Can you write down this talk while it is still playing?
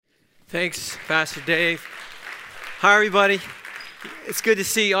Thanks, Pastor Dave. Hi, everybody. It's good to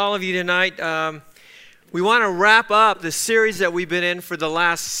see all of you tonight. We want to wrap up the series that we've been in for the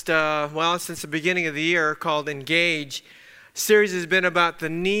last, since the beginning of the year, called Engage. Series has been about the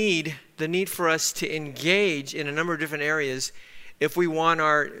need for us to engage in a number of different areas if we want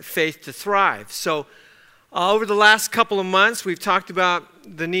our faith to thrive. So over the last couple of months, we've talked about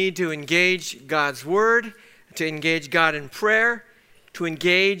the need to engage God's Word, to engage God in prayer, to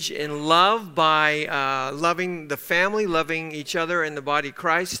engage in love by loving the family, loving each other in the body of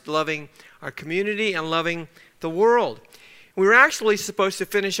Christ, loving our community, and loving the world. We were actually supposed to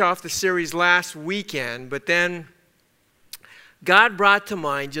finish off the series last weekend, but then God brought to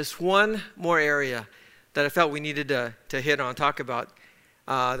mind just one more area that I felt we needed to talk about,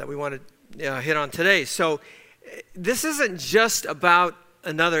 that we want to hit on today. So this isn't just about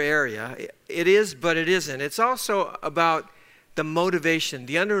another area. It is, but it isn't. It's also about the motivation,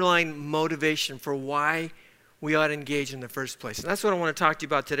 the underlying motivation for why we ought to engage in the first place. And that's what I want to talk to you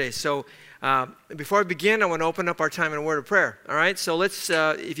about today. So before I begin, I want to open up our time in a word of prayer. All right? So let's,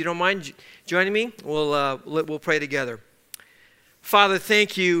 if you don't mind joining me, we'll pray together. Father,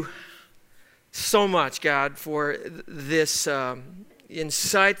 thank you so much, God, for this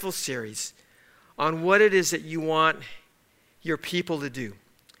insightful series on what it is that you want your people to do.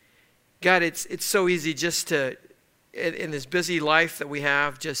 God, it's so easy just to, in this busy life that we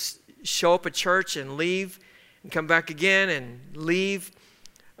have, just show up at church and leave and come back again and leave.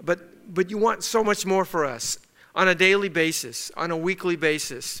 But you want so much more for us on a daily basis, on a weekly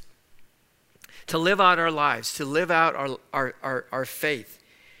basis, to live out our lives, to live out our faith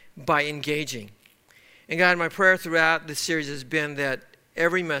by engaging. And God, my prayer throughout this series has been that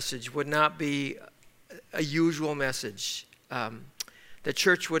every message would not be a usual message. The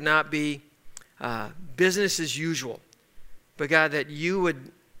church would not be business as usual, but God, that you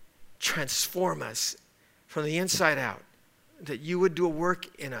would transform us from the inside out, that you would do a work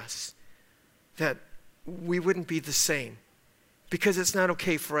in us, that we wouldn't be the same, because it's not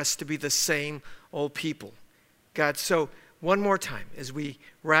okay for us to be the same old people. God, so one more time as we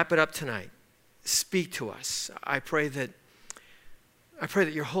wrap it up tonight, speak to us. I pray that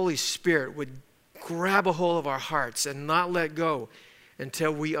your Holy Spirit would grab a hold of our hearts and not let go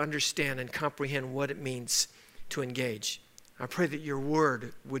until we understand and comprehend what it means to engage. I pray that your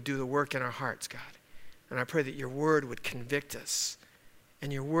word would do the work in our hearts, God. And I pray that your word would convict us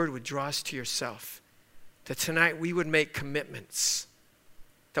and your word would draw us to yourself. That tonight we would make commitments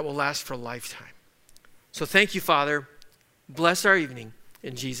that will last for a lifetime. So thank you, Father. Bless our evening.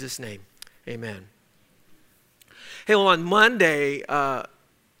 In Jesus' name, amen. Hey, well, on Monday,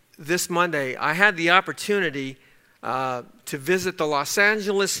 this Monday, I had the opportunity to visit the Los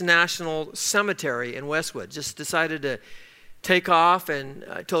Angeles National Cemetery in Westwood. Just decided to take off, and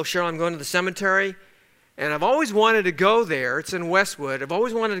I told Cheryl I'm going to the cemetery. And I've always wanted to go there. It's in Westwood. I've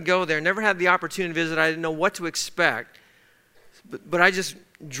always wanted to go there. Never had the opportunity to visit. I didn't know what to expect. But I just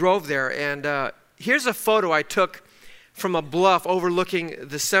drove there. And here's a photo I took from a bluff overlooking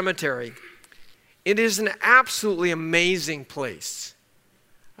the cemetery. It is an absolutely amazing place.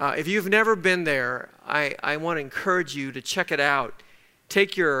 If you've never been there, I want to encourage you to check it out.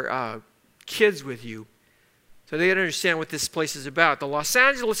 Take your kids with you so they understand what this place is about. The Los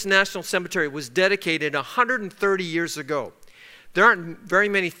Angeles National Cemetery was dedicated 130 years ago. There aren't very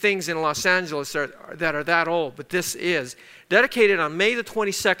many things in Los Angeles that are that old, but this is. Dedicated on May the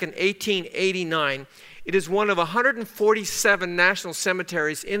 22nd, 1889, it is one of 147 national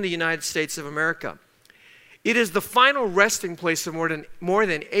cemeteries in the United States of America. It is the final resting place of more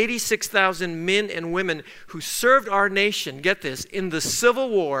than 86,000 men and women who served our nation, get this, in the Civil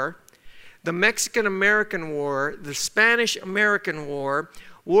War, the Mexican-American War, the Spanish-American War,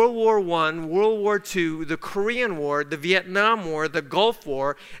 World War I, World War II, the Korean War, the Vietnam War, the Gulf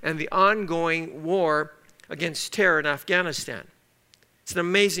War, and the ongoing war against terror in Afghanistan. It's an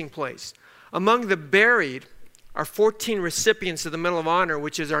amazing place. Among the buried are 14 recipients of the Medal of Honor,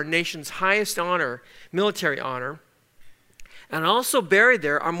 which is our nation's highest honor, military honor. And also buried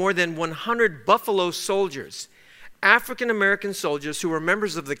there are more than 100 Buffalo soldiers, African-American soldiers who were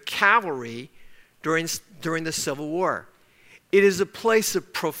members of the cavalry during the Civil War. It is a place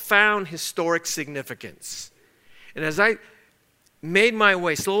of profound historic significance. And as I made my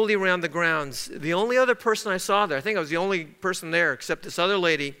way slowly around the grounds, the only other person I saw there, I think I was the only person there except this other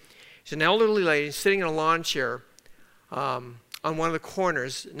lady. She's an elderly lady sitting in a lawn chair on one of the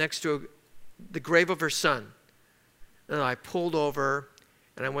corners next to the grave of her son. And I pulled over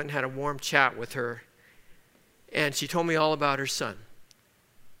and I went and had a warm chat with her. And she told me all about her son.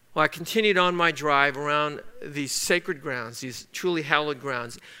 Well, I continued on my drive around these sacred grounds, these truly hallowed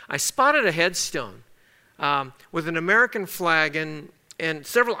grounds. I spotted a headstone with an American flag and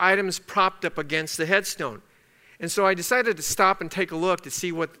several items propped up against the headstone. And so I decided to stop and take a look to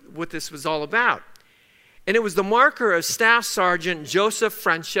see what this was all about. And it was the marker of Staff Sergeant Joseph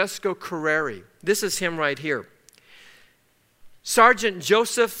Francesco Carreri. This is him right here. Sergeant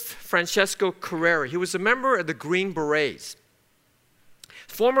Joseph Francesco Carreri. He was a member of the Green Berets,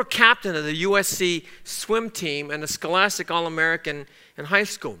 former captain of the USC swim team and a Scholastic All-American in high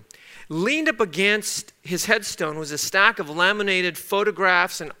school. Leaned up against his headstone was a stack of laminated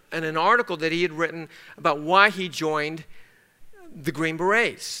photographs and an article that he had written about why he joined the Green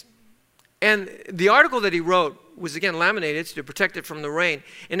Berets. And the article that he wrote was, again, laminated to protect it from the rain,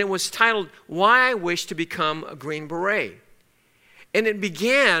 and it was titled, "Why I Wish to Become a Green Beret." And it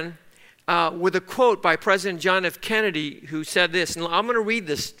began with a quote by President John F. Kennedy, who said this, and I'm going to read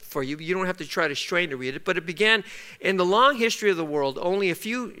this for you. You don't have to try to strain to read it, but it began, "In the long history of the world, only a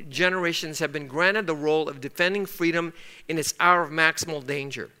few generations have been granted the role of defending freedom in its hour of maximal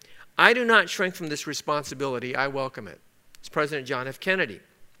danger. I do not shrink from this responsibility. I welcome it." It's President John F. Kennedy.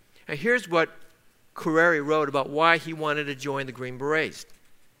 Now here's what Carreri wrote about why he wanted to join the Green Berets.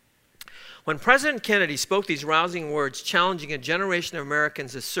 When President Kennedy spoke these rousing words, challenging a generation of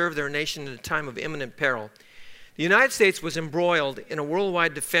Americans to serve their nation in a time of imminent peril, the United States was embroiled in a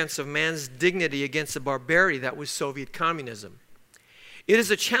worldwide defense of man's dignity against the barbarity that was Soviet communism. It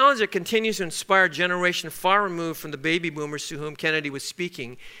is a challenge that continues to inspire a generation far removed from the baby boomers to whom Kennedy was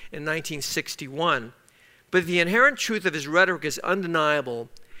speaking in 1961. But the inherent truth of his rhetoric is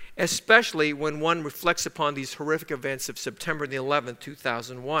undeniable, especially when one reflects upon these horrific events of September the 11th,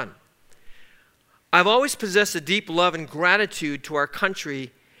 2001. I've always possessed a deep love and gratitude to our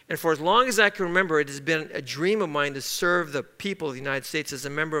country, and for as long as I can remember, it has been a dream of mine to serve the people of the United States as a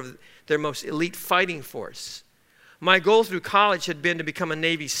member of their most elite fighting force. My goal through college had been to become a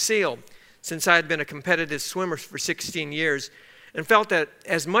Navy SEAL, since I had been a competitive swimmer for 16 years, and felt that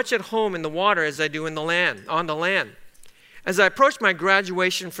as much at home in the water as I do on the land. As I approached my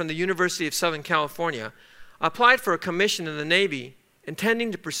graduation from the University of Southern California, I applied for a commission in the Navy,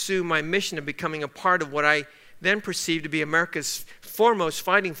 intending to pursue my mission of becoming a part of what I then perceived to be America's foremost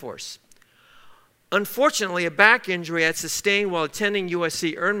fighting force. Unfortunately, a back injury I had sustained while attending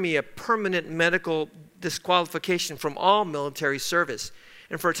USC earned me a permanent medical disqualification from all military service.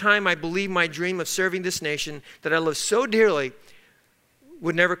 And for a time, I believed my dream of serving this nation that I love so dearly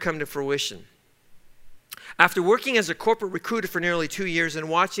would never come to fruition. After working as a corporate recruiter for nearly 2 years and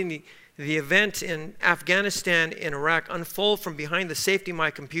watching the event in Afghanistan and Iraq unfold from behind the safety of my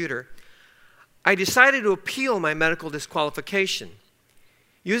computer, I decided to appeal my medical disqualification.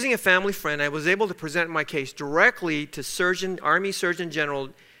 Using a family friend, I was able to present my case directly to Army Surgeon General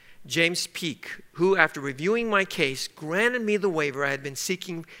James Peake, who, after reviewing my case, granted me the waiver I had been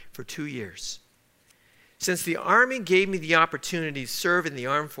seeking for 2 years. Since the Army gave me the opportunity to serve in the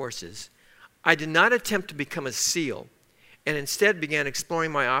armed forces, I did not attempt to become a SEAL, and instead began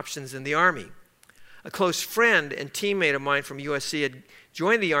exploring my options in the Army. A close friend and teammate of mine from USC had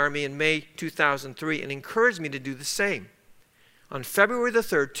joined the Army in May 2003 and encouraged me to do the same. On February the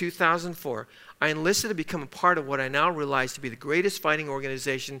 3rd, 2004, I enlisted to become a part of what I now realize to be the greatest fighting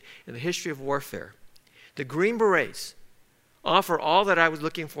organization in the history of warfare. The Green Berets offer all that I was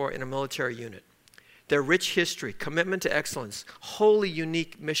looking for in a military unit. Their rich history, commitment to excellence, wholly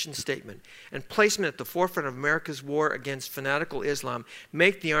unique mission statement, and placement at the forefront of America's war against fanatical Islam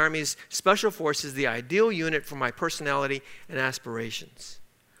make the Army's Special Forces the ideal unit for my personality and aspirations.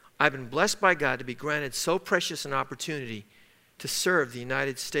 I've been blessed by God to be granted so precious an opportunity to serve the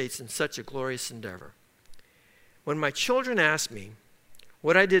United States in such a glorious endeavor. When my children ask me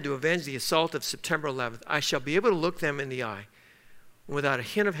what I did to avenge the assault of September 11th, I shall be able to look them in the eye without a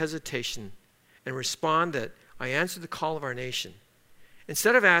hint of hesitation and respond that I answered the call of our nation.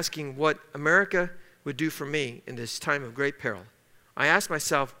 Instead of asking what America would do for me in this time of great peril, I ask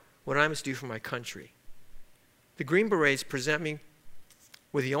myself what I must do for my country. The Green Berets present me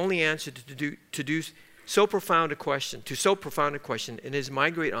with the only answer to so profound a question, and it is my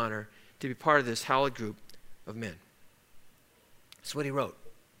great honor to be part of this hallowed group of men. That's what he wrote.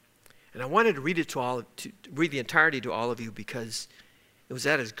 And I wanted to read it to read the entirety to all of you because it was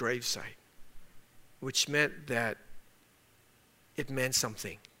at his gravesite, which meant that it meant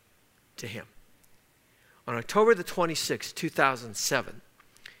something to him. On October the 26th, 2007,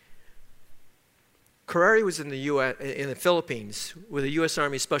 Carreri was in the Philippines with the U.S.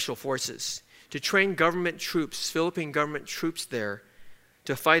 Army Special Forces to train government troops, Philippine government troops there,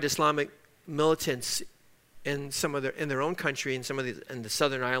 to fight Islamic militants in their own country in in the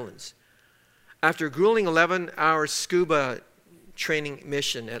southern islands. After a grueling 11-hour scuba training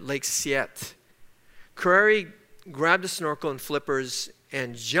mission at Lake Siet, Carreri grabbed a snorkel and flippers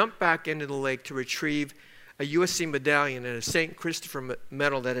and jumped back into the lake to retrieve a USC medallion and a St. Christopher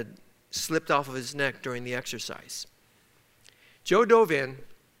medal that had slipped off of his neck during the exercise. Joe dove in,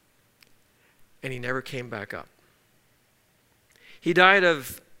 and he never came back up. He died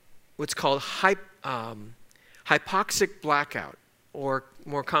of what's called hypoxic blackout, or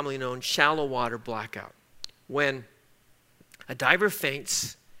more commonly known, shallow water blackout, when a diver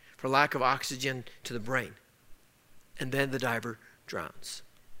faints for lack of oxygen to the brain, and then the diver drowns.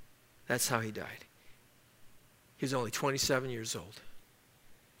 That's how he died. He was only 27 years old.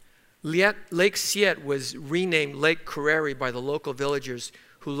 Lake Siet was renamed Lake Carreri by the local villagers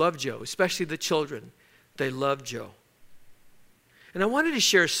who loved Joe, especially the children. They loved Joe. And I wanted to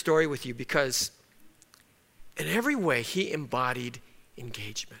share a story with you because in every way he embodied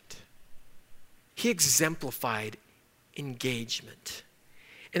engagement. He exemplified engagement.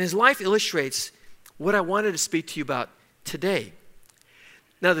 And his life illustrates what I wanted to speak to you about today.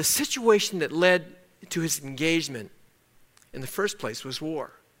 Now, the situation that led to his engagement in the first place was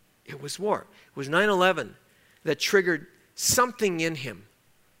war. It was war. It was 9/11 that triggered something in him,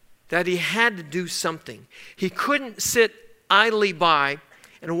 that he had to do something. He couldn't sit idly by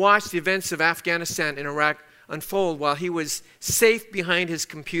and watch the events of Afghanistan and Iraq unfold while he was safe behind his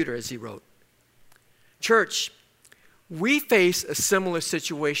computer, as he wrote. Church, we face a similar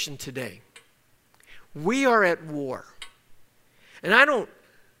situation today. We are at war. And I don't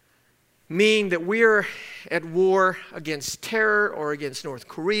mean that we're at war against terror or against North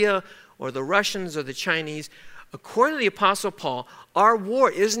Korea or the Russians or the Chinese. According to the Apostle Paul, our war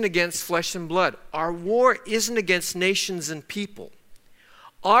isn't against flesh and blood. Our war isn't against nations and people.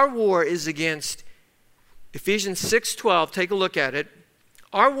 Our war is against Ephesians 6:12. Take a look at it.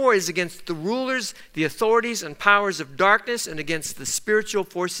 Our war is against the rulers, the authorities, and powers of darkness, and against the spiritual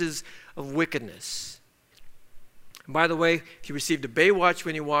forces of wickedness. And by the way, if you received a Baywatch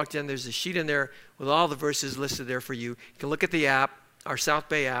when you walked in, there's a sheet in there with all the verses listed there for you. You can look at the app, our South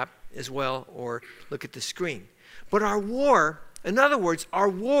Bay app as well, or look at the screen. But our war, in other words, our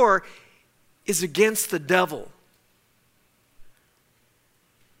war is against the devil.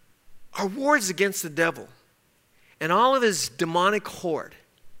 Our war is against the devil and all of his demonic horde.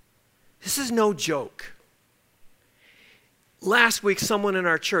 This is no joke. Last week, someone in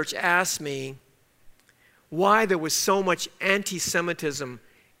our church asked me why there was so much anti-Semitism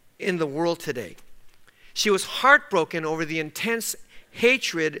in the world today. She was heartbroken over the intense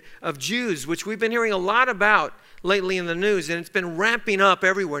hatred of Jews, which we've been hearing a lot about lately in the news, and it's been ramping up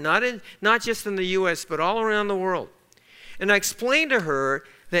everywhere, not just in the U.S., but all around the world. And I explained to her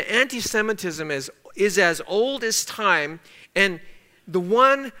that anti-Semitism is as old as time, and the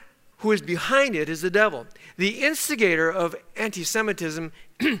one who is behind it is the devil. The instigator of anti-Semitism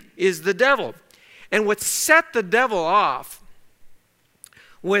is the devil. And what set the devil off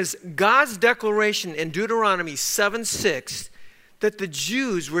was God's declaration in Deuteronomy 7:6 that the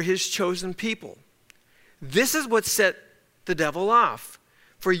Jews were his chosen people. This is what set the devil off.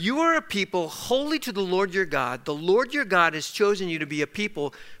 For you are a people holy to the Lord your God. The Lord your God has chosen you to be a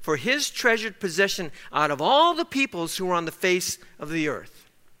people for his treasured possession out of all the peoples who are on the face of the earth.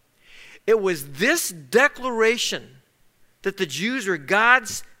 It was this declaration that the Jews were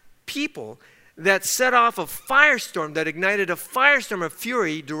God's people that set off a firestorm, that ignited a firestorm of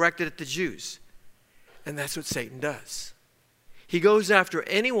fury directed at the Jews. And that's what Satan does. He goes after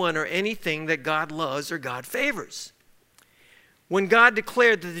anyone or anything that God loves or God favors. When God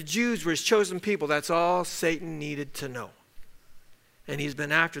declared that the Jews were his chosen people, that's all Satan needed to know. And he's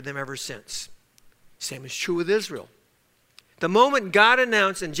been after them ever since. Same is true with Israel. The moment God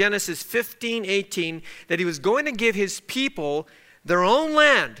announced in Genesis 15:18 that he was going to give his people their own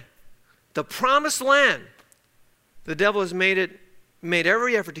land, the promised land, the devil has made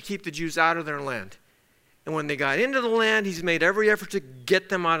every effort to keep the Jews out of their land. And when they got into the land, he's made every effort to get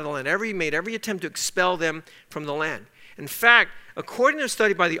them out of the land. Made every attempt to expel them from the land. In fact, according to a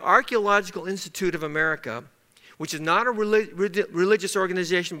study by the Archaeological Institute of America, which is not a religious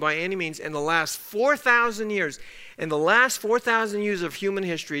organization by any means, in the last 4,000 years of human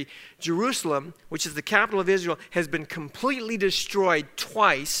history, Jerusalem, which is the capital of Israel, has been completely destroyed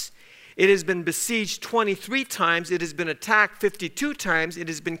twice. It has been besieged 23 times. It has been attacked 52 times. It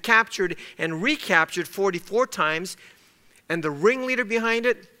has been captured and recaptured 44 times. And the ringleader behind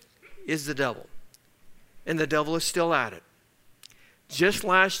it is the devil. And the devil is still at it. Just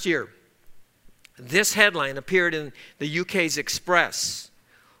last year, this headline appeared in the UK's Express.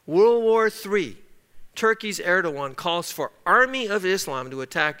 World War III. Turkey's Erdogan calls for army of Islam to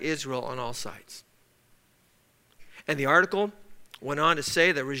attack Israel on all sides. And the article went on to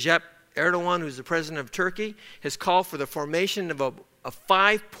say that Recep Erdogan, who's the president of Turkey, has called for the formation of a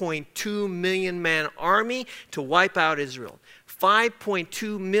 5.2 million man army to wipe out Israel.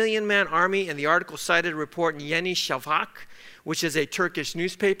 5.2 million man army, and the article cited a report in Yeni Şafak, which is a Turkish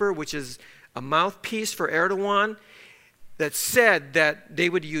newspaper, which is a mouthpiece for Erdogan, that said that they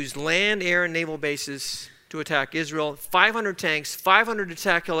would use land, air, and naval bases to attack Israel. 500 tanks, 500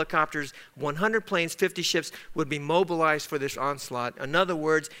 attack helicopters, 100 planes, 50 ships would be mobilized for this onslaught. In other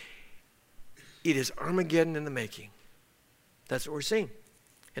words, it is Armageddon in the making. That's what we're seeing.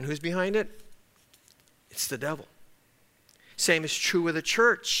 And who's behind it? It's the devil. Same is true with the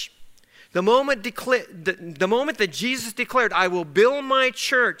church. The moment that Jesus declared, I will build my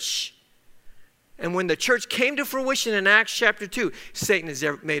church, and when the church came to fruition in Acts chapter 2, Satan has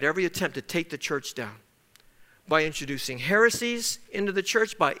made every attempt to take the church down by introducing heresies into the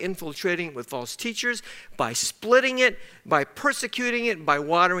church, by infiltrating it with false teachers, by splitting it, by persecuting it, by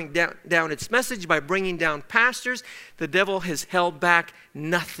watering down its message, by bringing down pastors. The devil has held back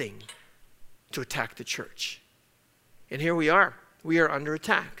nothing to attack the church. And here we are. We are under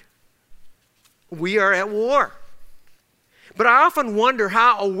attack. We are at war. But I often wonder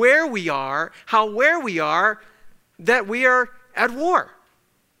how aware we are that we are at war.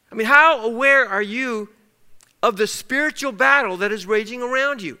 I mean, how aware are you of the spiritual battle that is raging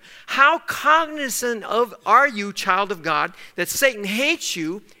around you? How cognizant are you, child of God, that Satan hates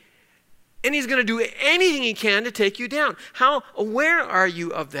you and he's going to do anything he can to take you down? How aware are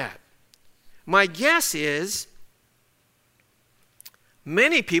you of that? My guess is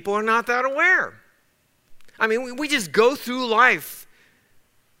many people are not that aware. I mean, we just go through life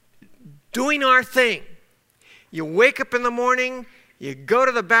doing our thing. You wake up in the morning, you go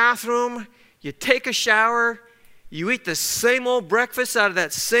to the bathroom, you take a shower, you eat the same old breakfast out of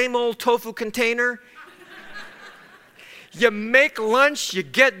that same old tofu container. You make lunch, you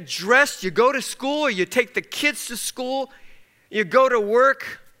get dressed, you go to school, or you take the kids to school, you go to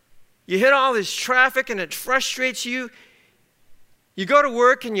work, you hit all this traffic and it frustrates you. You go to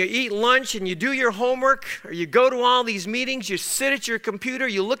work and you eat lunch and you do your homework, or you go to all these meetings, you sit at your computer,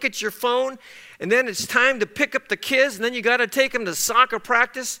 you look at your phone, and then it's time to pick up the kids, and then you got to take them to soccer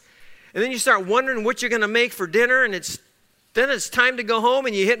practice, and then you start wondering what you're going to make for dinner, and then it's time to go home,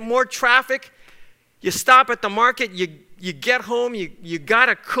 and you hit more traffic. You stop at the market, you get home, you got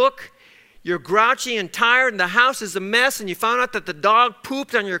to cook. You're grouchy and tired, and the house is a mess, and you found out that the dog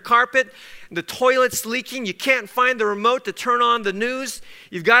pooped on your carpet, and the toilet's leaking. You can't find the remote to turn on the news.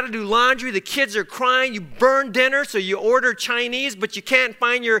 You've got to do laundry. The kids are crying. You burn dinner, so you order Chinese, but you can't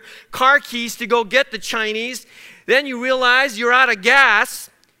find your car keys to go get the Chinese. Then you realize you're out of gas.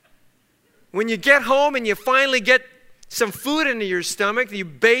 When you get home and you finally get some food into your stomach, you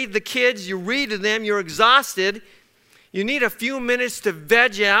bathe the kids, you read to them, you're exhausted. You need a few minutes to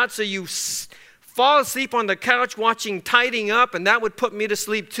veg out, so you fall asleep on the couch watching Tidying Up, and that would put me to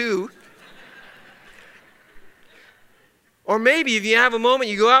sleep too. Or maybe if you have a moment,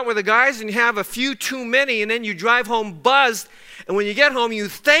 you go out with the guys and you have a few too many, and then you drive home buzzed, and when you get home, you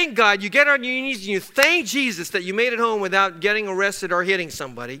thank God, you get on your knees and you thank Jesus that you made it home without getting arrested or hitting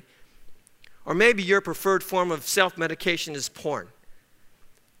somebody. Or maybe your preferred form of self-medication is porn.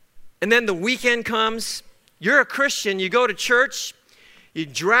 And then the weekend comes. You're a Christian, you go to church, you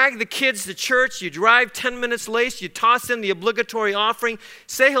drag the kids to church, you drive 10 minutes late, you toss in the obligatory offering,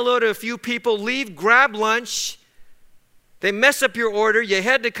 say hello to a few people, leave, grab lunch. They mess up your order, you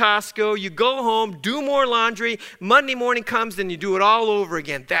head to Costco, you go home, do more laundry, Monday morning comes, and you do it all over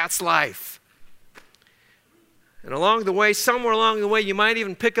again. That's life. And along the way, somewhere along the way, you might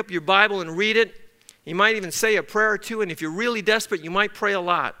even pick up your Bible and read it. You might even say a prayer or two, and if you're really desperate, you might pray a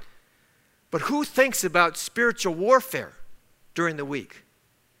lot. But who thinks about spiritual warfare during the week?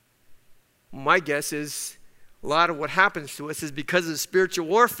 My guess is a lot of what happens to us is because of spiritual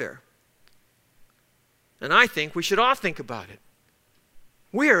warfare. And I think we should all think about it.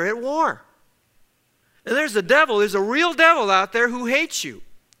 We are at war. And there's a devil, there's a real devil out there who hates you.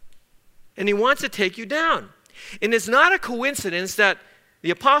 And he wants to take you down. And it's not a coincidence that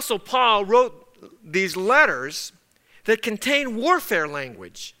the Apostle Paul wrote these letters that contain warfare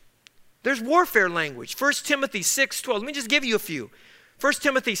language. There's warfare language. 1 Timothy 6:12. Let me just give you a few. 1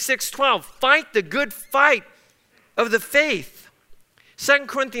 Timothy 6:12. Fight the good fight of the faith. 2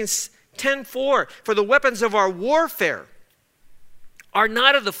 Corinthians 10:4. For the weapons of our warfare are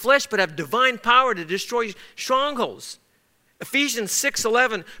not of the flesh, but have divine power to destroy strongholds. Ephesians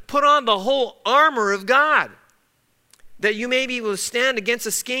 6:11. Put on the whole armor of God, that you may be able to stand against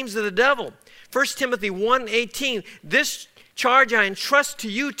the schemes of the devil. 1 Timothy 1:18, this charge I entrust to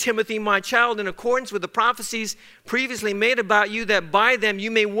you, Timothy, my child, in accordance with the prophecies previously made about you, that by them you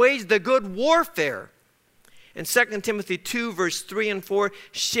may wage the good warfare. And 2 Timothy 2, verse 3 and 4,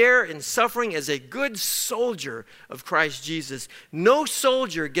 share in suffering as a good soldier of Christ Jesus. No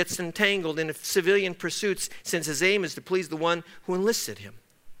soldier gets entangled in civilian pursuits, since his aim is to please the one who enlisted him.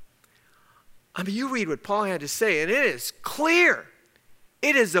 I mean, you read what Paul had to say, and it is clear.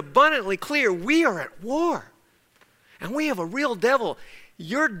 It is abundantly clear. We are at war, and we have a real devil.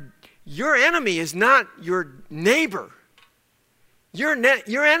 Your enemy is not your neighbor. Your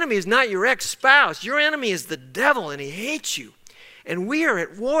enemy is not your ex-spouse. Your enemy is the devil, and he hates you. And we are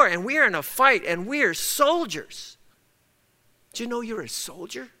at war, and we are in a fight, and we are soldiers. Do you know you're a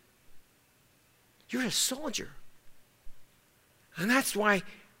soldier? You're a soldier. And that's why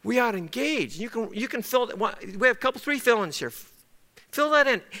we ought to engage. You can fill that. We have three fill-ins here. Fill that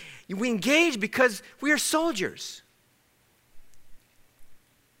in. We engage because we are soldiers.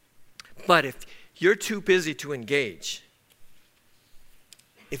 But if you're too busy to engage,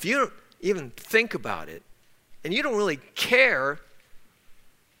 if you don't even think about it, and you don't really care,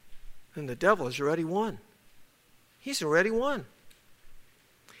 then the devil has already won. He's already won.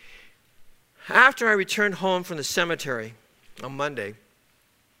 After I returned home from the cemetery on Monday,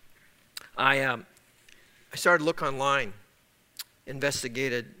 I started to look online,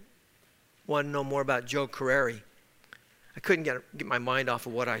 investigated, wanted to know more about Joe Carreri. I couldn't get my mind off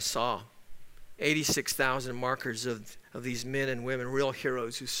of what I saw. 86,000 markers of these men and women, real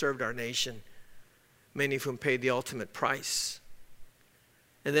heroes who served our nation, many of whom paid the ultimate price.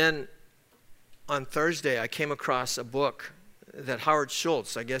 And then on Thursday, I came across a book that Howard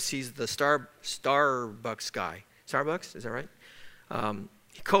Schultz, I guess he's the Starbucks guy. Starbucks, is that right?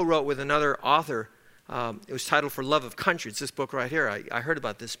 He co-wrote with another author. It was titled For Love of Country. It's this book right here. I heard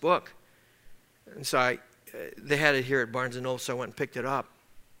about this book. And so they had it here at Barnes & Noble, so I went and picked it up.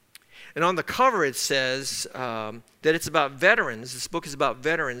 And on the cover it says that it's about veterans. This book is about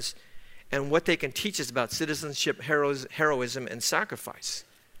veterans and what they can teach us about citizenship, heroism, and sacrifice.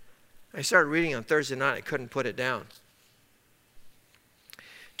 I started reading on Thursday night. I couldn't put it down.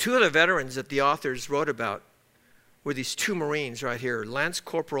 Two of the veterans that the authors wrote about were these two Marines right here, Lance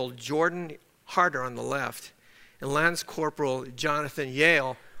Corporal Jordan Harder on the left and Lance Corporal Jonathan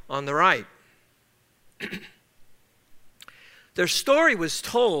Yale on the right. Their story was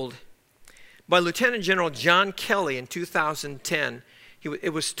told by Lieutenant General John Kelly in 2010.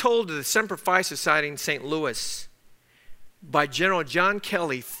 It was told to the Semper Fi Society in St. Louis by General John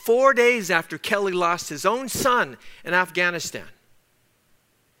Kelly 4 days after Kelly lost his own son in Afghanistan.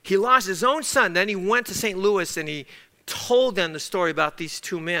 He lost his own son. Then he went to St. Louis and he told them the story about these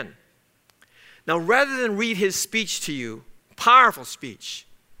two men. Now, rather than read his speech to you, powerful speech,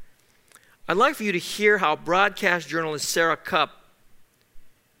 I'd like for you to hear how broadcast journalist Sarah Cupp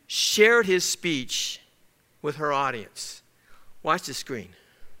shared his speech with her audience. Watch the screen.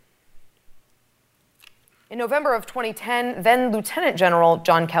 In November of 2010, then Lieutenant General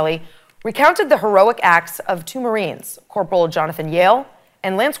John Kelly recounted the heroic acts of two Marines, Corporal Jonathan Yale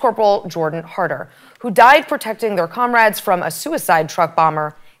and Lance Corporal Jordan Harder, who died protecting their comrades from a suicide truck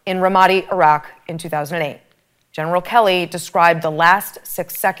bomber in Ramadi, Iraq in 2008. General Kelly described the last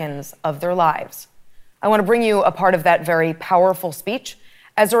 6 seconds of their lives. I want to bring you a part of that very powerful speech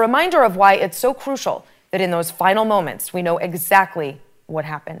as a reminder of why it's so crucial that in those final moments we know exactly what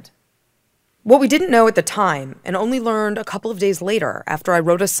happened. What we didn't know at the time, and only learned a couple of days later after I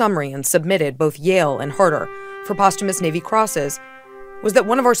wrote a summary and submitted both Yale and Harder for posthumous Navy crosses, was that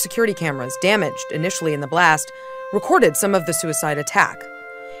one of our security cameras, damaged initially in the blast, recorded some of the suicide attack.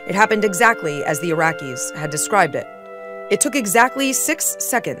 It happened exactly as the Iraqis had described it. It took exactly 6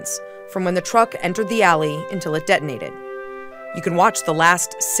 seconds from when the truck entered the alley until it detonated. You can watch the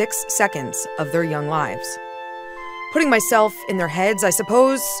last 6 seconds of their young lives. Putting myself in their heads, I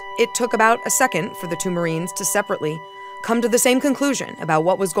suppose it took about a second for the two Marines to separately come to the same conclusion about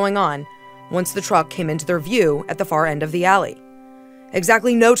what was going on once the truck came into their view at the far end of the alley.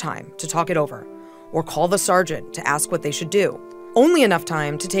 Exactly no time to talk it over or call the sergeant to ask what they should do. Only enough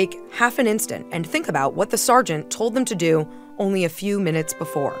time to take half an instant and think about what the sergeant told them to do only a few minutes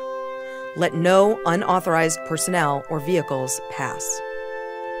before. Let no unauthorized personnel or vehicles pass.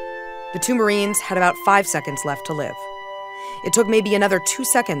 The two Marines had about 5 seconds left to live. It took maybe another 2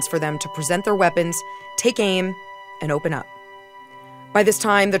 seconds for them to present their weapons, take aim, and open up. By this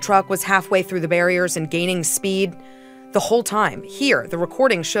time, the truck was halfway through the barriers and gaining speed. The whole time, here, the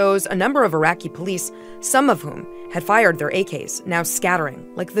recording shows a number of Iraqi police, some of whom had fired their AKs, now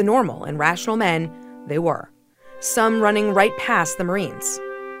scattering like the normal and rational men they were, some running right past the Marines.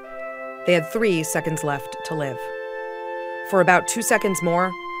 They had 3 seconds left to live. For about 2 seconds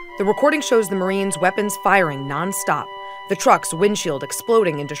more, the recording shows the Marines' weapons firing nonstop, the truck's windshield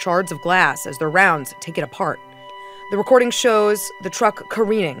exploding into shards of glass as their rounds take it apart. The recording shows the truck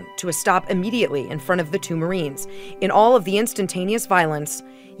careening to a stop immediately in front of the 2 Marines. In all of the instantaneous violence,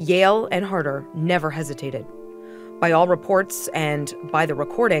 Yale and Harder never hesitated. By all reports and by the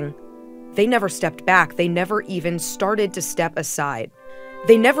recording, they never stepped back. They never even started to step aside.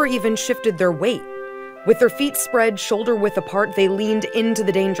 They never even shifted their weight. With their feet spread shoulder-width apart, they leaned into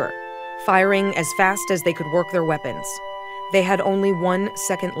the danger, firing as fast as they could work their weapons. They had only 1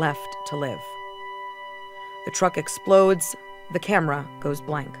 second left to live. The truck explodes. The camera goes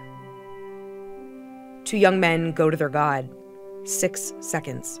blank. 2 young men go to their God. 6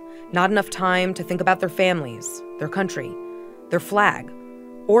 seconds. Not enough time to think about their families, their country, their flag,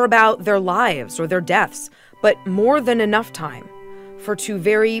 or about their lives or their deaths, but more than enough time for 2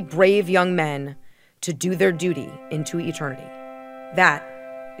 very brave young men to do their duty into eternity. That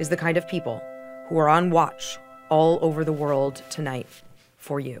is the kind of people who are on watch all over the world tonight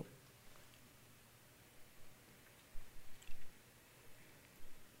for you.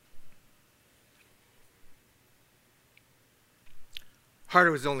 Harder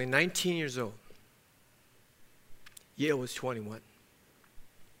was only 19 years old. Yale was 21. In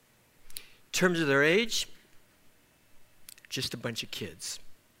terms of their age, just a bunch of kids.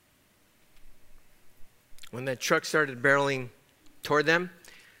 When that truck started barreling toward them,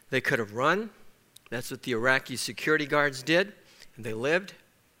 they could have run. That's what the Iraqi security guards did, and they lived.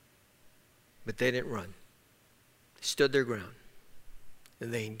 But they didn't run. They stood their ground,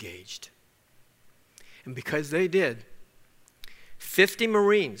 and they engaged. And because they did, 50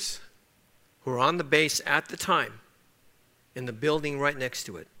 Marines who were on the base at the time, in the building right next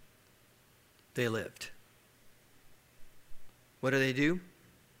to it, they lived. What did they do?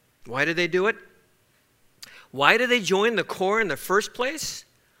 Why did they do it? Why did they join the Corps in the first place?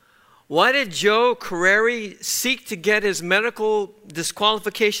 Why did Joe Carreri seek to get his medical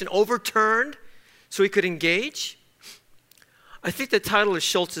disqualification overturned so he could engage? I think the title of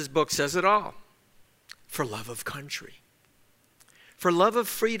Schultz's book says it all. For love of country. For love of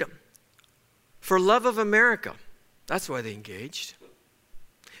freedom. For love of America. That's why they engaged.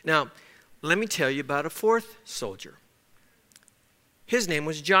 Now, let me tell you about a 4th soldier. His name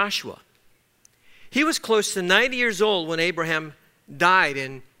was Joshua. He was close to 90 years old when Abraham died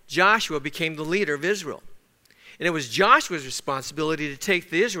and Joshua became the leader of Israel. And it was Joshua's responsibility to take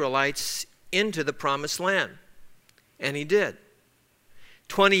the Israelites into the promised land. And he did.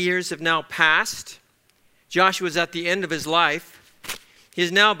 20 years have now passed. Joshua's at the end of his life. He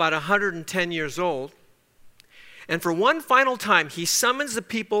is now about 110 years old. And for one final time, he summons the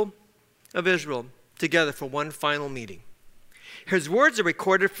people of Israel together for one final meeting. His words are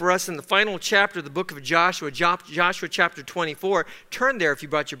recorded for us in the final chapter of the book of Joshua, Joshua chapter 24. Turn there if you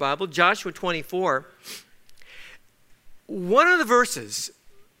brought your Bible, Joshua 24. One of the verses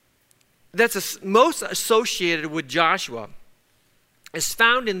that's most associated with Joshua is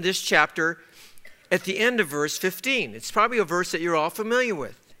found in this chapter at the end of verse 15. It's probably a verse that you're all familiar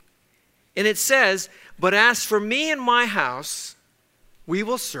with. And it says, "But as for me and my house, we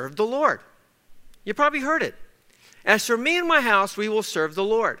will serve the Lord." You probably heard it. As for me and my house, we will serve the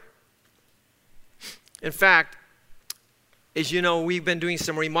Lord. In fact, as you know, we've been doing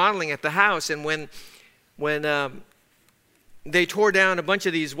some remodeling at the house, and when they tore down a bunch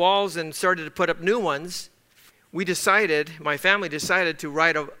of these walls and started to put up new ones, my family decided to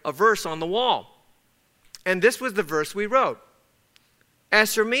write a verse on the wall. And this was the verse we wrote.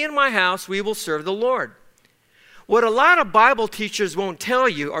 As for me and my house, we will serve the Lord. What a lot of Bible teachers won't tell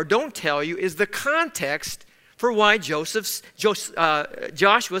you or don't tell you is the context for why Joshua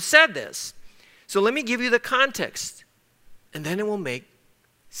said this. So let me give you the context, and then it will make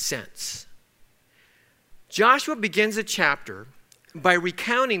sense. Joshua begins a chapter by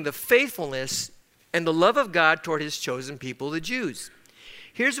recounting the faithfulness and the love of God toward his chosen people, the Jews.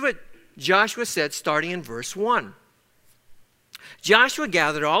 Here's what Joshua said starting in verse 1. Joshua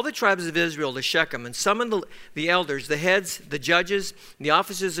gathered all the tribes of Israel to Shechem and summoned the elders, the heads, the judges, and the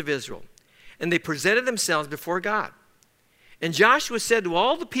officers of Israel. And they presented themselves before God. And Joshua said to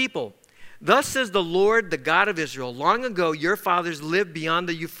all the people, "Thus says the Lord, the God of Israel, long ago your fathers lived beyond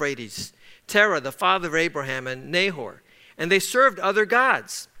the Euphrates, Terah, the father of Abraham, and Nahor, and they served other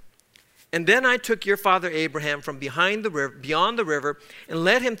gods. And then I took your father Abraham from beyond the river, and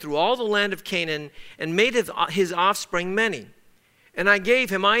led him through all the land of Canaan, and made his offspring many. And I gave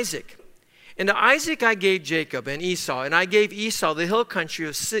him Isaac. And to Isaac I gave Jacob and Esau, and I gave Esau the hill country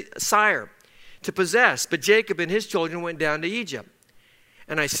of Seir to possess, but Jacob and his children went down to Egypt.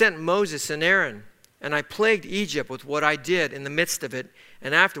 And I sent Moses and Aaron, and I plagued Egypt with what I did in the midst of it,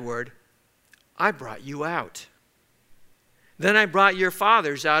 and afterward I brought you out. Then I brought your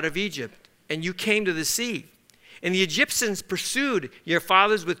fathers out of Egypt, and you came to the sea. And the Egyptians pursued your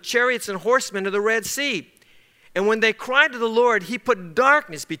fathers with chariots and horsemen to the Red Sea. And when they cried to the Lord, he put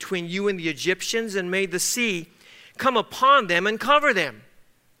darkness between you and the Egyptians and made the sea come upon them and cover them.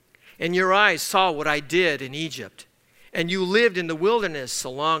 And your eyes saw what I did in Egypt, and you lived in the wilderness a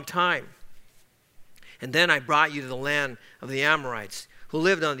long time. And then I brought you to the land of the Amorites, who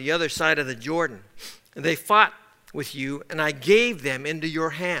lived on the other side of the Jordan. And they fought with you, and I gave them into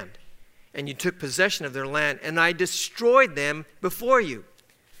your hand. And you took possession of their land, and I destroyed them before you.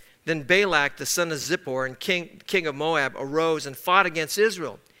 Then Balak, the son of Zippor, and king of Moab, arose and fought against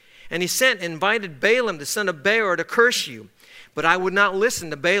Israel. And he sent and invited Balaam, the son of Beor, to curse you. But I would not listen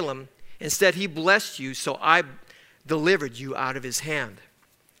to Balaam. Instead, he blessed you, so I delivered you out of his hand.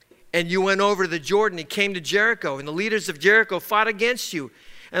 And you went over to the Jordan and came to Jericho, and the leaders of Jericho fought against you,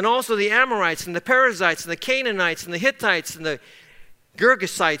 and also the Amorites and the Perizzites and the Canaanites and the Hittites and the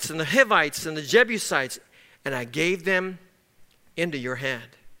Girgashites and the Hivites and the Jebusites, and I gave them into your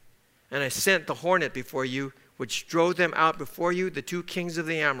hand. And I sent the hornet before you, which drove them out before you, the two kings of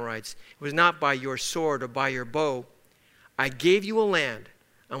the Amorites. It was not by your sword or by your bow. I gave you a land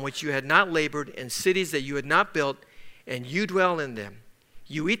on which you had not labored, and cities that you had not built, and you dwell in them.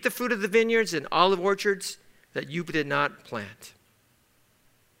 You eat the fruit of the vineyards and olive orchards that you did not plant.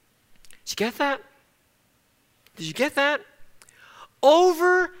 Did you get that? Did you get that?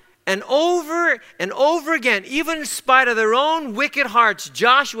 Over and over and over again, even in spite of their own wicked hearts,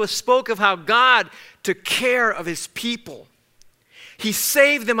 Joshua spoke of how God took care of his people. He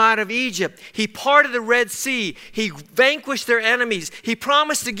saved them out of Egypt. He parted the Red Sea. He vanquished their enemies. He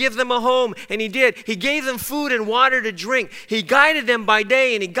promised to give them a home, and he did. He gave them food and water to drink. He guided them by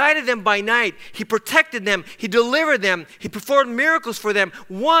day, and he guided them by night. He protected them. He delivered them. He performed miracles for them,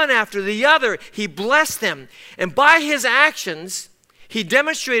 one after the other. He blessed them. And by his actions, he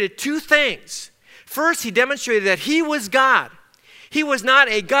demonstrated two things. First, he demonstrated that he was God. He was not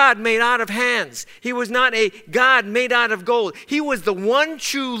a God made out of hands. He was not a God made out of gold. He was the one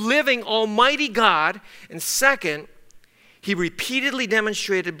true living almighty God. And second, he repeatedly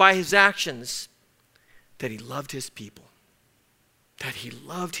demonstrated by his actions that he loved his people, that he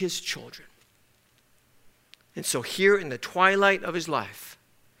loved his children. And so here in the twilight of his life,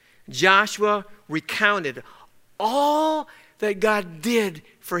 Joshua recounted all that God did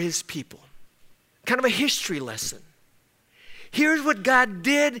for his people. Kind of a history lesson. Here's what God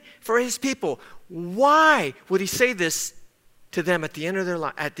did for his people. Why would he say this to them at the end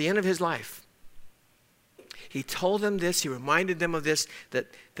of his life? He told them this, he reminded them of this, that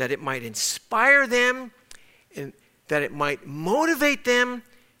it might inspire them and that it might motivate them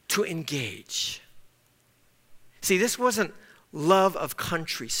to engage. See, this wasn't love of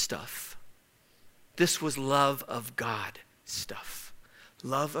country stuff. This was love of God stuff.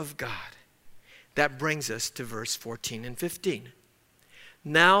 Love of God. That brings us to verse 14 and 15.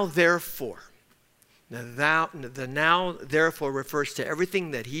 Now therefore, the now therefore refers to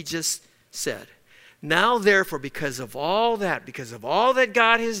everything that he just said. Now therefore, because of all that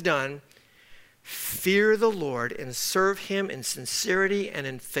God has done, fear the Lord and serve him in sincerity and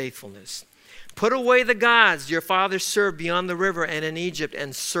in faithfulness. Put away the gods your fathers served beyond the river and in Egypt,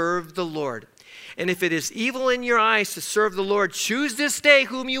 and serve the Lord. And if it is evil in your eyes to serve the Lord, choose this day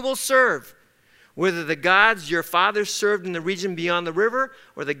whom you will serve, whether the gods your fathers served in the region beyond the river,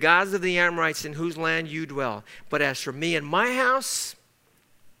 or the gods of the Amorites in whose land you dwell. But as for me and my house,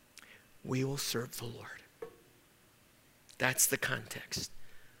 we will serve the Lord. That's the context.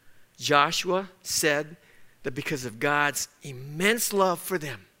 Joshua said that because of God's immense love for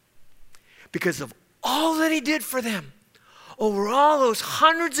them, because of all that he did for them, over all those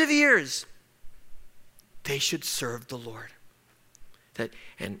hundreds of years, they should serve the Lord.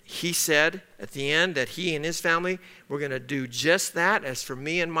 And he said at the end that he and his family were going to do just that. As for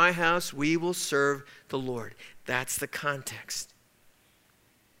me and my house, we will serve the Lord. That's the context.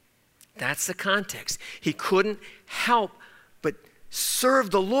 That's the context. He couldn't help but serve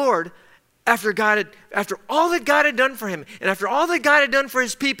the Lord after all that God had done for him and after all that God had done for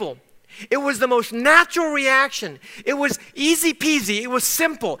his people. It was the most natural reaction. It was easy peasy. It was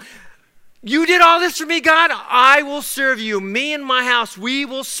simple. You did all this for me, God. I will serve you. Me and my house, we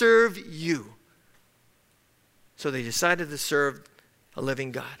will serve you. So they decided to serve a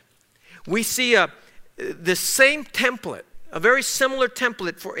living God. We see the same template, a very similar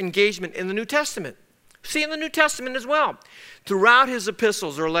template for engagement in the New Testament. See in the New Testament as well. Throughout his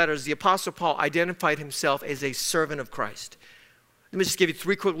epistles or letters, the Apostle Paul identified himself as a servant of Christ. Let me just give you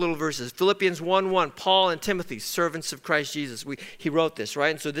three quick little verses. Philippians 1:1, Paul and Timothy, servants of Christ Jesus. He wrote this, right?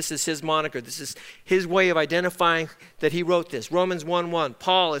 And so this is his moniker. This is his way of identifying that he wrote this. Romans 1:1,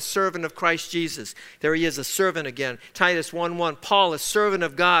 Paul is servant of Christ Jesus. There he is, a servant again. Titus 1:1, Paul is servant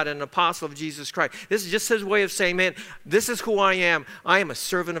of God and an apostle of Jesus Christ. This is just his way of saying, man, this is who I am. I am a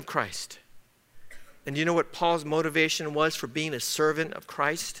servant of Christ. And you know what Paul's motivation was for being a servant of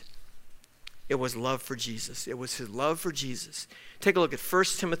Christ? It was love for Jesus. It was his love for Jesus. Take a look at 1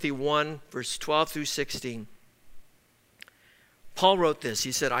 Timothy 1, verse 12 through 16. Paul wrote this.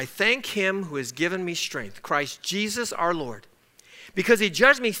 He said, I thank him who has given me strength, Christ Jesus our Lord, because he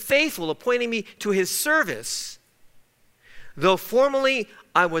judged me faithful, appointing me to his service. Though formerly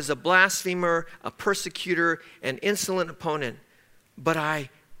I was a blasphemer, a persecutor, an insolent opponent, but I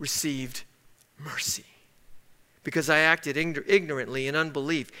received mercy, because I acted ignorantly in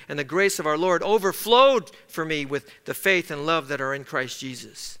unbelief, and the grace of our Lord overflowed for me with the faith and love that are in Christ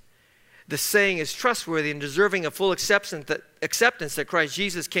Jesus. The saying is trustworthy and deserving of full acceptance that Christ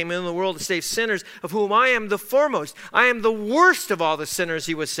Jesus came into the world to save sinners, of whom I am the foremost. I am the worst of all the sinners,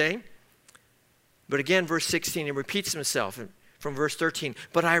 he was saying. But again, verse 16, he repeats himself from verse 13,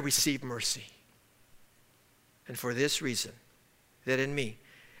 but I received mercy. And for this reason, that in me,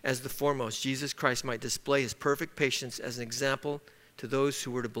 as the foremost, Jesus Christ might display his perfect patience as an example to those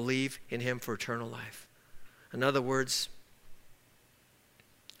who were to believe in him for eternal life. In other words,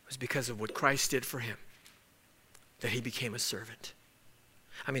 it was because of what Christ did for him that he became a servant.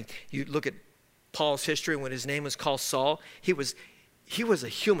 I mean, you look at Paul's history when his name was called Saul, he was a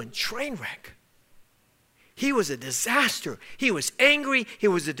human train wreck. He was a disaster. He was angry. He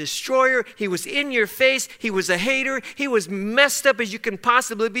was a destroyer. He was in your face. He was a hater. He was messed up as you can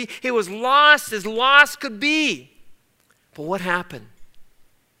possibly be. He was lost as lost could be. But what happened?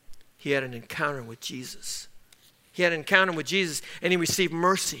 He had an encounter with Jesus. He had an encounter with Jesus, and he received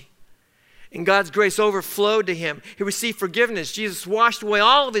mercy. And God's grace overflowed to him. He received forgiveness. Jesus washed away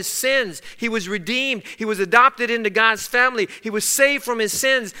all of his sins. He was redeemed. He was adopted into God's family. He was saved from his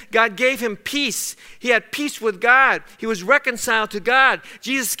sins. God gave him peace. He had peace with God. He was reconciled to God.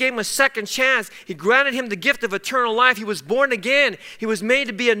 Jesus gave him a second chance. He granted him the gift of eternal life. He was born again. He was made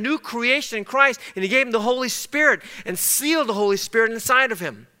to be a new creation in Christ. And he gave him the Holy Spirit and sealed the Holy Spirit inside of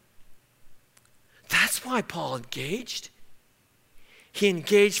him. That's why Paul engaged. He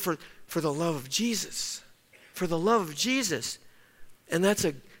engaged for the love of Jesus. For the love of Jesus. And that's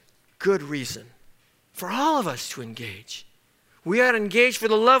a good reason for all of us to engage. We ought to engage for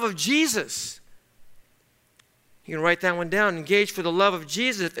the love of Jesus. You can write that one down. Engage for the love of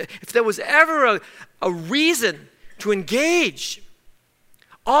Jesus. If there was ever a reason to engage,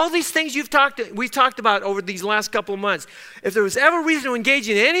 all these things we've talked about over these last couple of months, if there was ever a reason to engage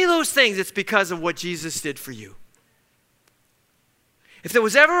in any of those things, it's because of what Jesus did for you. If there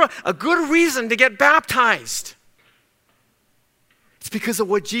was ever a good reason to get baptized, it's because of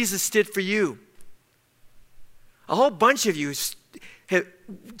what Jesus did for you. A whole bunch of you,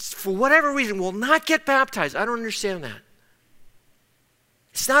 for whatever reason, will not get baptized. I don't understand that.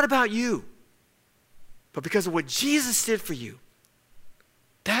 It's not about you, but because of what Jesus did for you.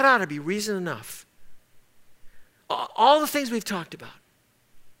 That ought to be reason enough. All the things we've talked about.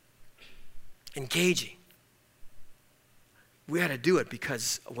 Engaging. We ought to do it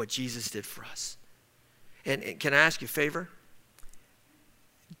because of what Jesus did for us. And can I ask you a favor?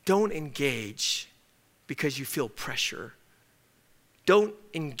 Don't engage because you feel pressure. Don't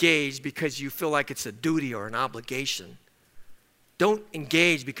engage because you feel like it's a duty or an obligation. Don't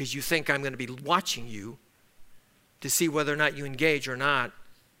engage because you think I'm going to be watching you to see whether or not you engage or not.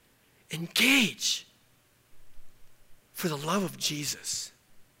 Engage for the love of Jesus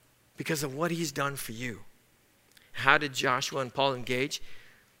because of what he's done for you. How did Joshua and Paul engage?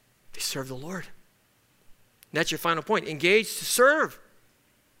 They served the Lord. And that's your final point. Engage to serve.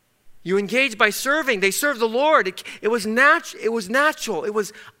 You engage by serving. They served the Lord. It was natural. It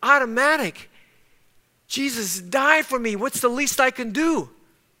was automatic. Jesus died for me. What's the least I can do?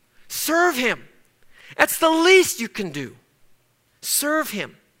 Serve him. That's the least you can do. Serve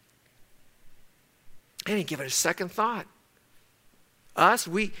him. I didn't give it a second thought. Us,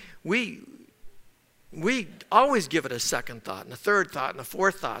 we always give it a second thought and a third thought and a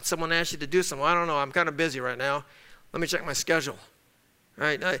fourth thought. Someone asks you to do something. Well, I don't know. I'm kind of busy right now. Let me check my schedule. All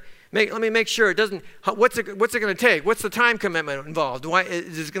right. Let me make sure it doesn't. What's it going to take? What's the time commitment involved?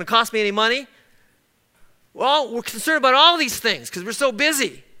 Is it going to cost me any money? Well, we're concerned about all these things because we're so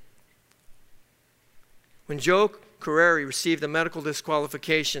busy. When Joe Carreri received a medical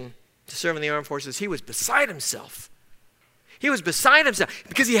disqualification to serve in the armed forces, he was beside himself. He was beside himself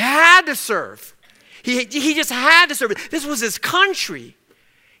because he had to serve. He just had to serve. This was his country.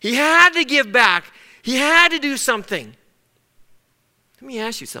 He had to give back. He had to do something. Let me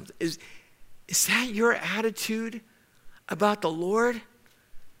ask you something. Is that your attitude about the Lord?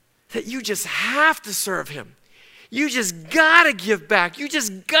 That you just have to serve him. You just got to give back. You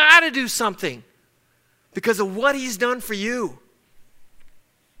just got to do something because of what he's done for you.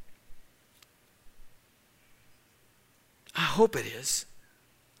 I hope it is.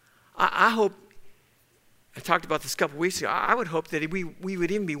 I hope, I talked about this a couple weeks ago, I would hope that we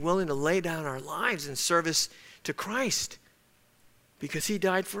would even be willing to lay down our lives in service to Christ because he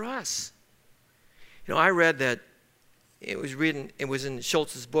died for us. You know, I read that, it was in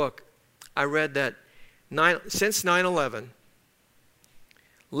Schultz's book, I read that since 9/11,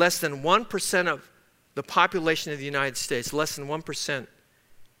 less than 1% of the population of the United States, less than 1%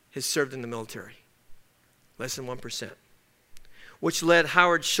 has served in the military. Less than 1%. Which led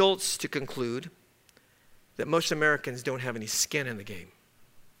Howard Schultz to conclude that most Americans don't have any skin in the game.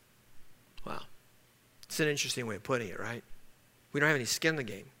 Wow. It's an interesting way of putting it, right? We don't have any skin in the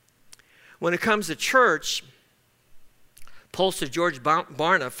game. When it comes to church, pollster George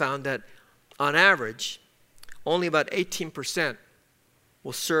Barna found that on average, only about 18%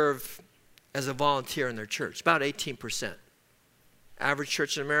 will serve as a volunteer in their church. About 18%. Average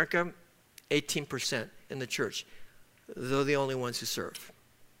church in America, 18% in the church. They're the only ones who serve.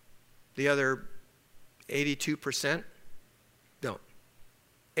 The other 82% don't.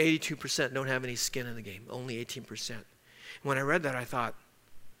 82% don't have any skin in the game. Only 18%. When I read that, I thought,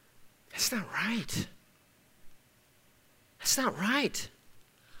 that's not right. That's not right.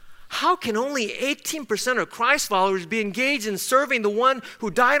 How can only 18% of Christ followers be engaged in serving the one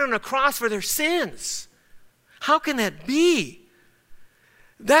who died on a cross for their sins? How can that be?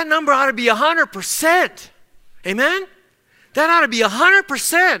 That number ought to be 100%. Amen? That ought to be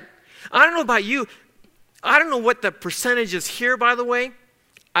 100%. I don't know about you. I don't know what the percentage is here, by the way.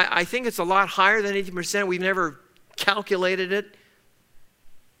 I think it's a lot higher than 18%. We've never calculated it.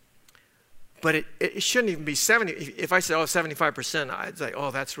 But it shouldn't even be 70. If I said, 75%, I'd say,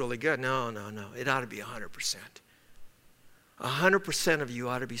 that's really good. No. It ought to be 100%. 100% of you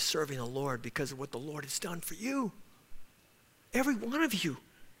ought to be serving the Lord because of what the Lord has done for you. Every one of you.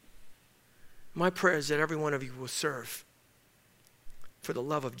 My prayer is that every one of you will serve for the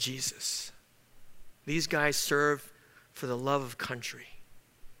love of Jesus. These guys serve for the love of country.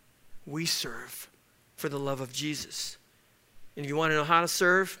 We serve for the love of Jesus. And if you want to know how to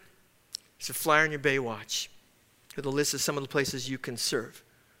serve, there's a flyer in your Baywatch with a list of some of the places you can serve.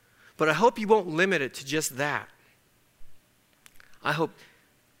 But I hope you won't limit it to just that. I hope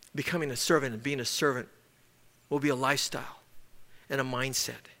becoming a servant and being a servant will be a lifestyle and a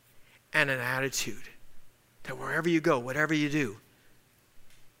mindset and an attitude that wherever you go, whatever you do,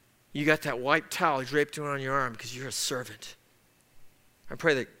 you got that white towel draped around your arm because you're a servant. I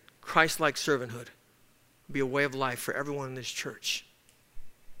pray that Christ-like servanthood will be a way of life for everyone in this church.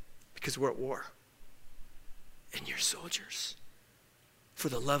 Because we're at war. And you're soldiers. For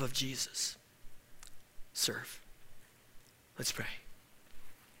the love of Jesus. Serve. Let's pray.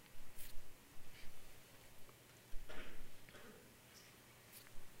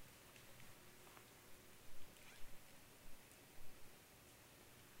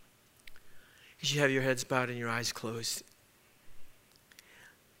 As you have your heads bowed and your eyes closed,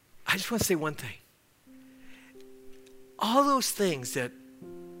 I just want to say one thing. All those things that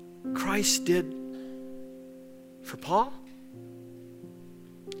Christ did for Paul,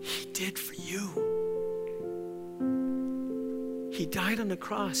 he did for you. He died on the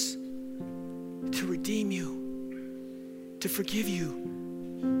cross to redeem you, to forgive you,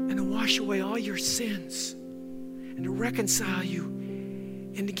 and to wash away all your sins, and to reconcile you,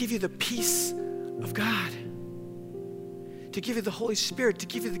 and to give you the peace of God, to give you the Holy Spirit, to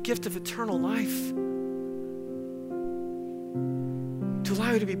give you the gift of eternal life, to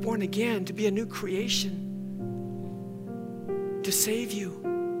allow you to be born again, to be a new creation, to save you. I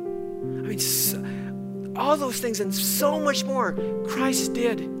mean, all those things and so much more Christ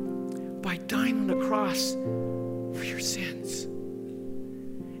did by dying on the cross for your sins.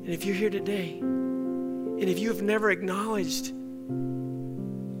 And if you're here today, and if you have never acknowledged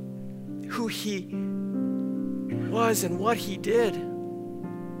who he was and what he did,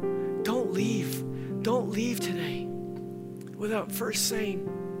 don't leave. Don't leave today without first saying,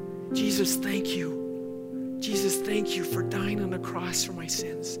 Jesus, thank you. Jesus, thank you for dying on the cross for my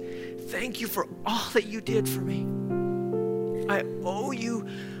sins. Thank you for all that you did for me. I owe you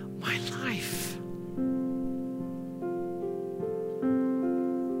my life.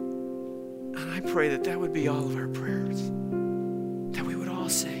 And I pray that that would be all of our prayers, that we would all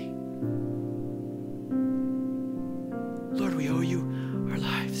say,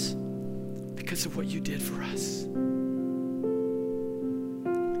 because of what you did for us.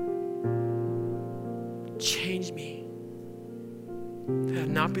 Change me, that I'll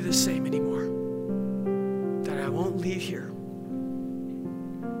not be the same anymore, that I won't leave here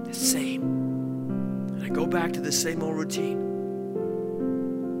the same, and I go back to the same old routine.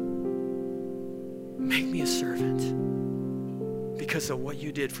 Make me a servant because of what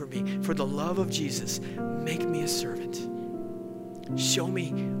you did for me. For the love of Jesus, make me a servant. Show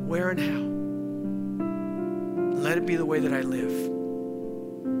me where and how. Let it be the way that I live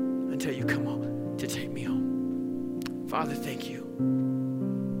until you come home to take me home. Father, thank you.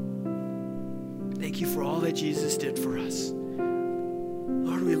 Thank you for all that Jesus did for us.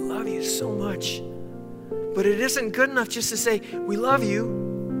 Lord, we love you so much. But it isn't good enough just to say, we love you.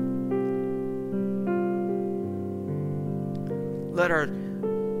 Let our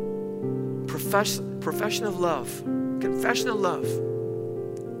profession of love, confession of love,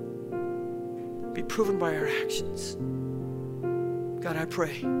 be proven by our actions. God, I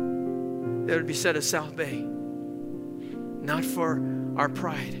pray that it would be said of South Bay, not for our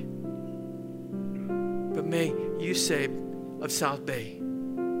pride, but may you say of South Bay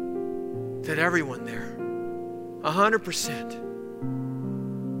that everyone there,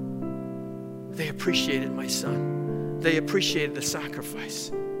 100%, they appreciated my son. They appreciated the sacrifice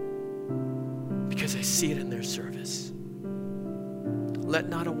because I see it in their service. Let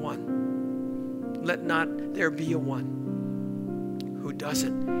not there be a one who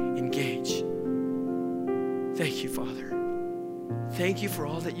doesn't engage. Thank you, Father. Thank you for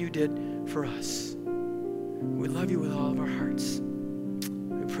all that you did for us. We love you with all of our hearts.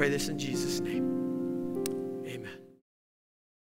 We pray this in Jesus' name.